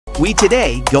We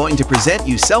today going to present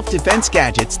you self-defense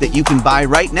gadgets that you can buy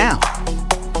right now.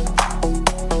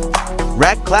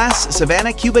 Rack Class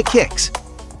Savannah Cuba Kicks.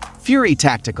 Fury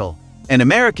Tactical, an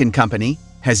American company,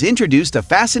 has introduced a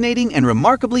fascinating and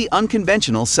remarkably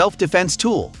unconventional self-defense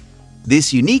tool.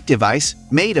 This unique device,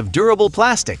 made of durable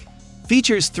plastic,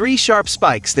 features 3 sharp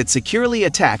spikes that securely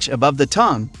attach above the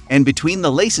tongue and between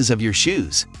the laces of your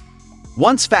shoes.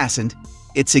 Once fastened,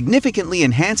 it significantly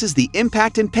enhances the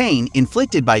impact and pain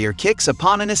inflicted by your kicks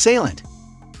upon an assailant.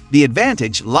 The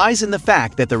advantage lies in the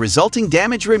fact that the resulting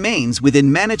damage remains within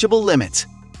manageable limits.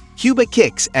 Cuba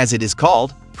Kicks, as it is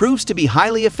called, proves to be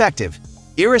highly effective,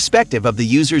 irrespective of the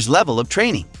user's level of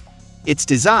training. Its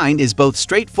design is both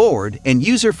straightforward and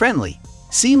user-friendly,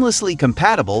 seamlessly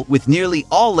compatible with nearly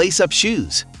all lace-up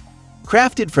shoes.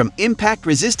 Crafted from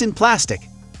impact-resistant plastic,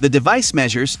 the device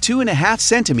measures 2.5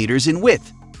 centimeters in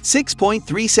width,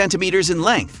 6.3 centimeters in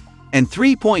length, and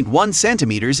 3.1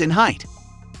 centimeters in height.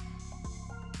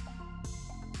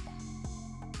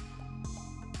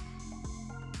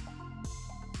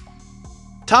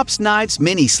 Tops Knives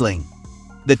Mini Sling.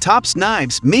 The Tops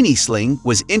Knives Mini Sling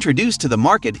was introduced to the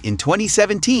market in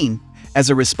 2017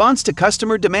 as a response to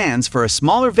customer demands for a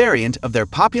smaller variant of their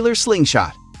popular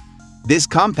slingshot. This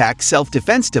compact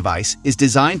self-defense device is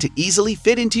designed to easily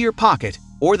fit into your pocket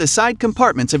or the side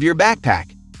compartments of your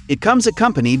backpack. It comes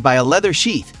accompanied by a leather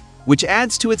sheath, which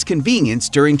adds to its convenience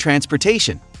during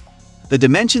transportation. The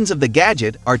dimensions of the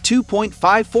gadget are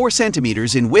 2.54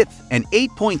 centimeters in width and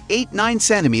 8.89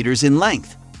 centimeters in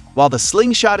length, while the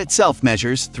slingshot itself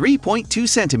measures 3.2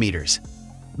 centimeters.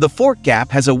 The fork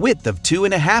gap has a width of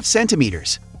 2.5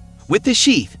 centimeters. With the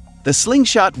sheath, the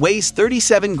slingshot weighs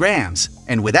 37 grams,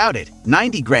 and without it,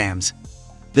 90 grams.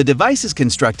 The device is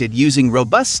constructed using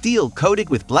robust steel coated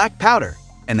with black powder,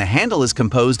 and the handle is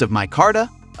composed of micarta,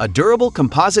 a durable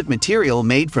composite material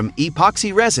made from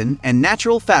epoxy resin and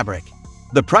natural fabric.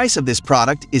 The price of this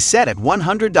product is set at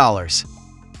 $100.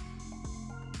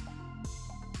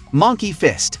 Monkey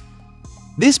Fist.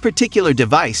 This particular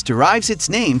device derives its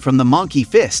name from the monkey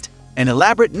fist, an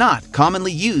elaborate knot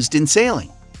commonly used in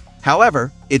sailing.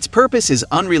 However, its purpose is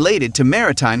unrelated to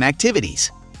maritime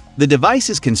activities. The device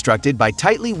is constructed by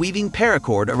tightly weaving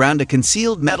paracord around a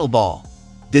concealed metal ball.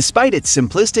 Despite its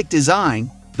simplistic design,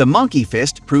 the monkey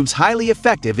fist proves highly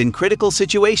effective in critical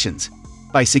situations.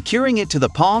 By securing it to the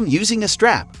palm using a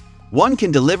strap, one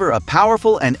can deliver a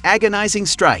powerful and agonizing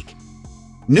strike.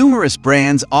 Numerous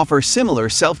brands offer similar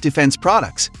self-defense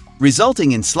products,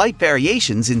 resulting in slight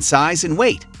variations in size and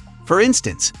weight. For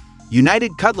instance,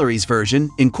 United Cutlery's version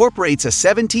incorporates a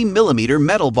 17mm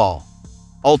metal ball.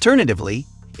 Alternatively,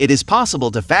 it is possible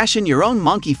to fashion your own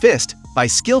monkey fist by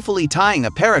skillfully tying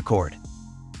a paracord.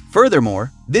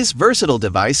 Furthermore, this versatile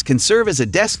device can serve as a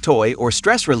desk toy or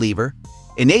stress reliever,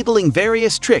 enabling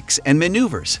various tricks and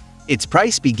maneuvers. Its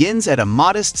price begins at a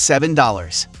modest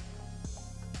 $7.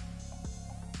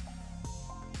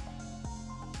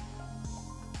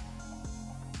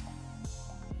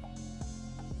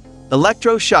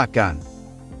 Electro Shotgun.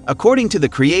 According to the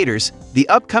creators, the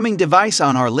upcoming device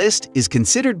on our list is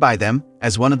considered by them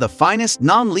as one of the finest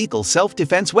non-lethal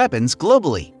self-defense weapons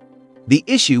globally. The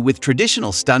issue with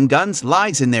traditional stun guns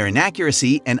lies in their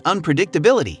inaccuracy and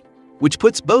unpredictability, which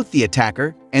puts both the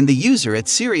attacker and the user at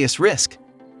serious risk.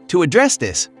 To address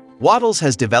this, Wattles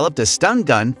has developed a stun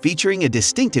gun featuring a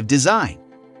distinctive design.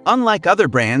 Unlike other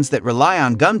brands that rely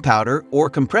on gunpowder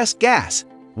or compressed gas,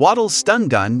 Wattles' stun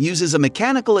gun uses a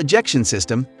mechanical ejection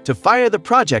system to fire the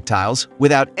projectiles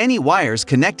without any wires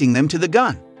connecting them to the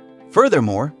gun.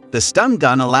 Furthermore, the stun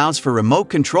gun allows for remote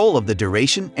control of the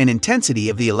duration and intensity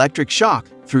of the electric shock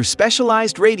through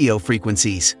specialized radio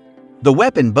frequencies. The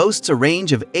weapon boasts a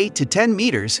range of 8 to 10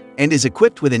 meters and is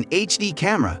equipped with an HD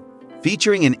camera,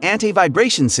 featuring an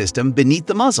anti-vibration system beneath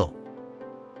the muzzle.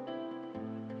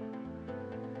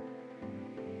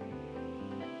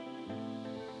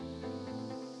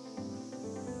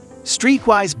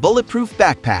 Streetwise Bulletproof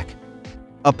Backpack.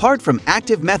 Apart from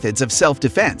active methods of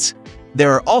self-defense,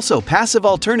 there are also passive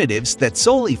alternatives that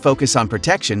solely focus on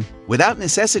protection without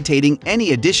necessitating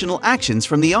any additional actions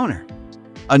from the owner.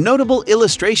 A notable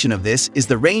illustration of this is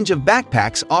the range of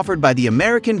backpacks offered by the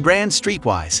American brand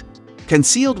Streetwise.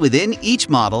 Concealed within each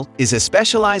model is a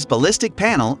specialized ballistic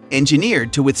panel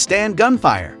engineered to withstand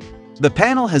gunfire. The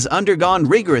panel has undergone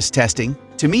rigorous testing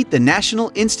to meet the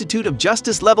National Institute of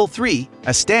Justice Level 3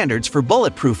 standards for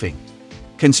bulletproofing.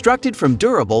 Constructed from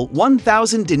durable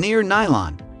 1000 denier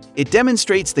nylon, it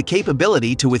demonstrates the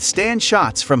capability to withstand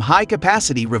shots from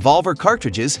high-capacity revolver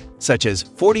cartridges such as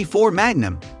 .44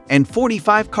 Magnum and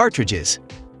 .45 cartridges.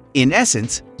 In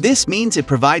essence, this means it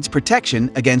provides protection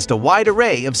against a wide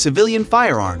array of civilian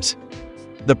firearms.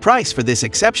 The price for this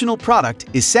exceptional product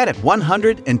is set at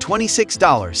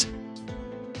 $126.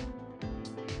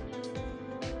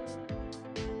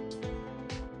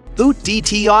 Boot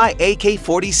DTI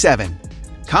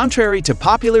AK-47. Contrary to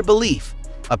popular belief,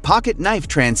 a pocket knife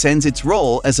transcends its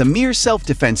role as a mere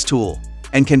self-defense tool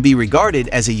and can be regarded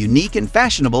as a unique and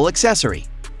fashionable accessory.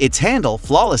 Its handle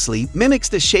flawlessly mimics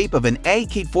the shape of an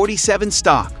AK-47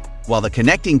 stock, while the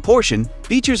connecting portion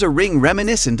features a ring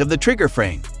reminiscent of the trigger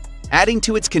frame. Adding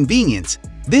to its convenience,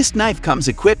 this knife comes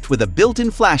equipped with a built-in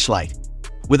flashlight.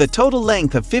 With a total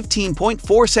length of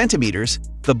 15.4 centimeters,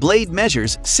 the blade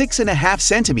measures 6.5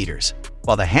 centimeters,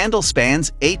 while the handle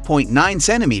spans 8.9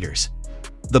 centimeters.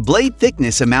 The blade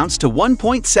thickness amounts to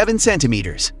 1.7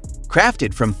 centimeters.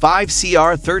 Crafted from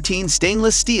 5CR13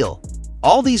 stainless steel,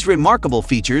 all these remarkable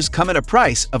features come at a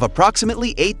price of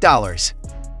approximately $8.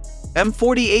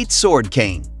 M48 Sword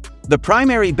Cane. The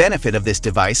primary benefit of this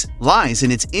device lies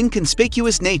in its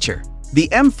inconspicuous nature. The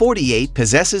M48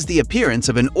 possesses the appearance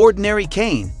of an ordinary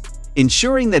cane,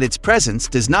 ensuring that its presence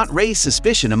does not raise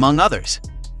suspicion among others.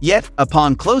 Yet,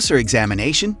 upon closer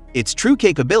examination, its true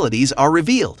capabilities are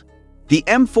revealed. The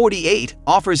M48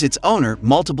 offers its owner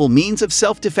multiple means of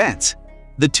self-defense.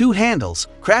 The two handles,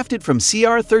 crafted from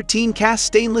CR13 cast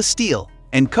stainless steel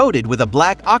and coated with a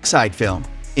black oxide film,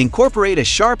 incorporate a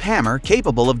sharp hammer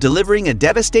capable of delivering a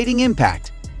devastating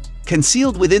impact.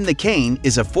 Concealed within the cane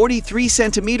is a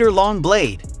 43-centimeter long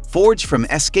blade, forged from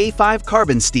SK5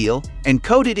 carbon steel and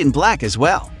coated in black as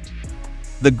well.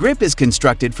 The grip is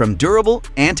constructed from durable,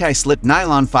 anti-slip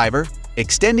nylon fiber,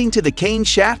 extending to the cane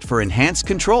shaft for enhanced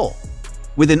control.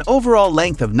 With an overall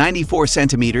length of 94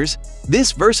 centimeters,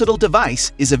 this versatile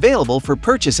device is available for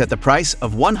purchase at the price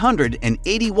of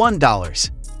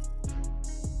 $181.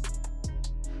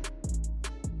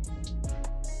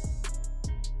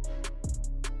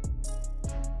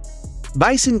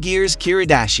 Bison Gears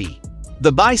Kiridashi.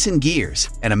 The Bison Gears,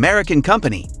 an American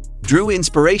company, drew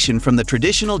inspiration from the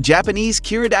traditional Japanese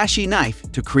kiridashi knife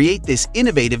to create this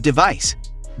innovative device.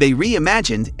 They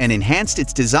reimagined and enhanced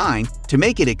its design to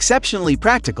make it exceptionally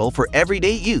practical for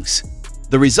everyday use.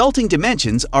 The resulting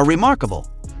dimensions are remarkable: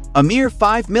 a mere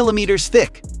 5 mm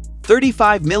thick,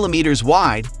 35 mm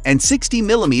wide, and 60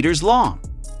 mm long.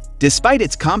 Despite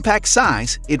its compact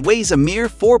size, it weighs a mere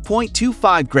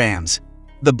 4.25 grams.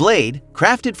 The blade,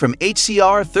 crafted from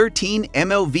HCR13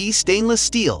 MOV stainless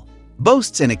steel,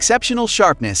 boasts an exceptional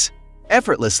sharpness,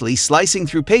 effortlessly slicing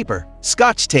through paper,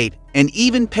 scotch tape, and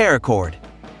even paracord.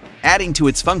 Adding to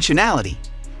its functionality,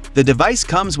 the device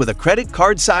comes with a credit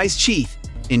card-sized sheath,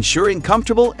 ensuring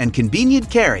comfortable and convenient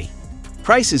carry.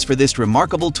 Prices for this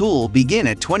remarkable tool begin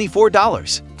at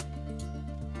 $24.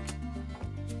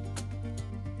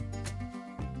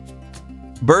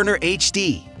 Burner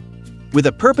HD. With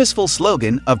a purposeful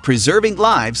slogan of preserving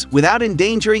lives without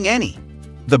endangering any,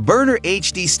 the Burner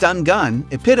HD stun gun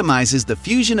epitomizes the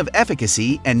fusion of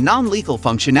efficacy and non-lethal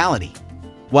functionality.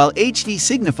 While HD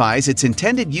signifies its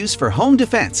intended use for home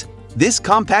defense, this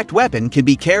compact weapon can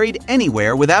be carried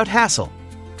anywhere without hassle.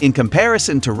 In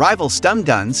comparison to rival stun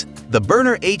guns, the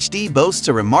Burner HD boasts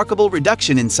a remarkable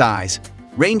reduction in size,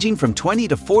 ranging from 20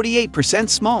 to 48%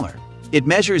 smaller. It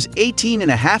measures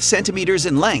 18.5 centimeters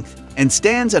in length and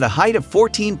stands at a height of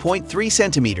 14.3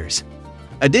 centimeters.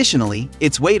 Additionally,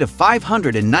 its weight of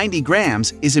 590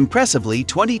 grams is impressively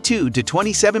 22 to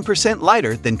 27%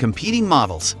 lighter than competing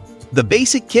models. The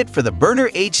basic kit for the Burner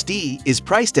HD is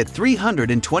priced at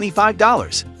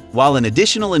 $325, while an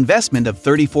additional investment of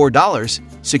 $34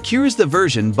 secures the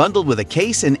version bundled with a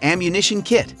case and ammunition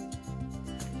kit.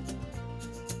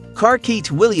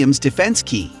 Carkeet Williams Defense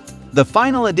Key. The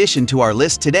final addition to our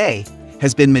list today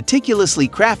has been meticulously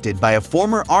crafted by a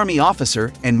former Army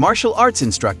officer and martial arts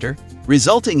instructor,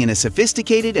 resulting in a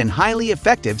sophisticated and highly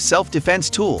effective self-defense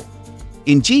tool.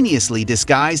 Ingeniously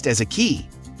disguised as a key,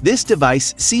 this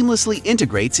device seamlessly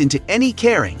integrates into any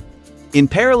carrying. In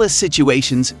perilous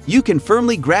situations, you can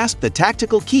firmly grasp the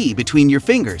tactical key between your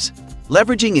fingers,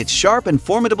 leveraging its sharp and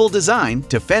formidable design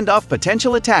to fend off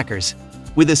potential attackers.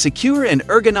 With a secure and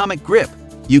ergonomic grip,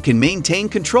 you can maintain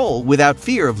control without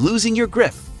fear of losing your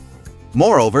grip.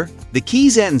 Moreover, the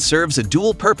key's end serves a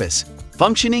dual purpose,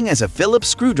 functioning as a Phillips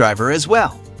screwdriver as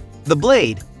well. The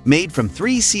blade, made from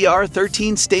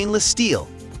 3CR13 stainless steel,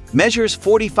 measures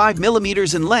 45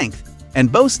 mm in length and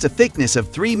boasts a thickness of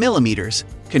 3 mm,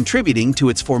 contributing to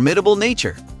its formidable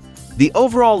nature. The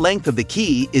overall length of the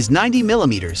key is 90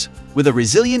 mm, with a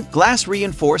resilient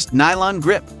glass-reinforced nylon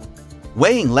grip.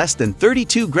 Weighing less than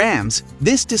 32 grams,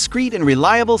 this discreet and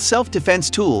reliable self-defense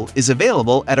tool is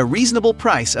available at a reasonable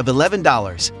price of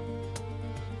 $11.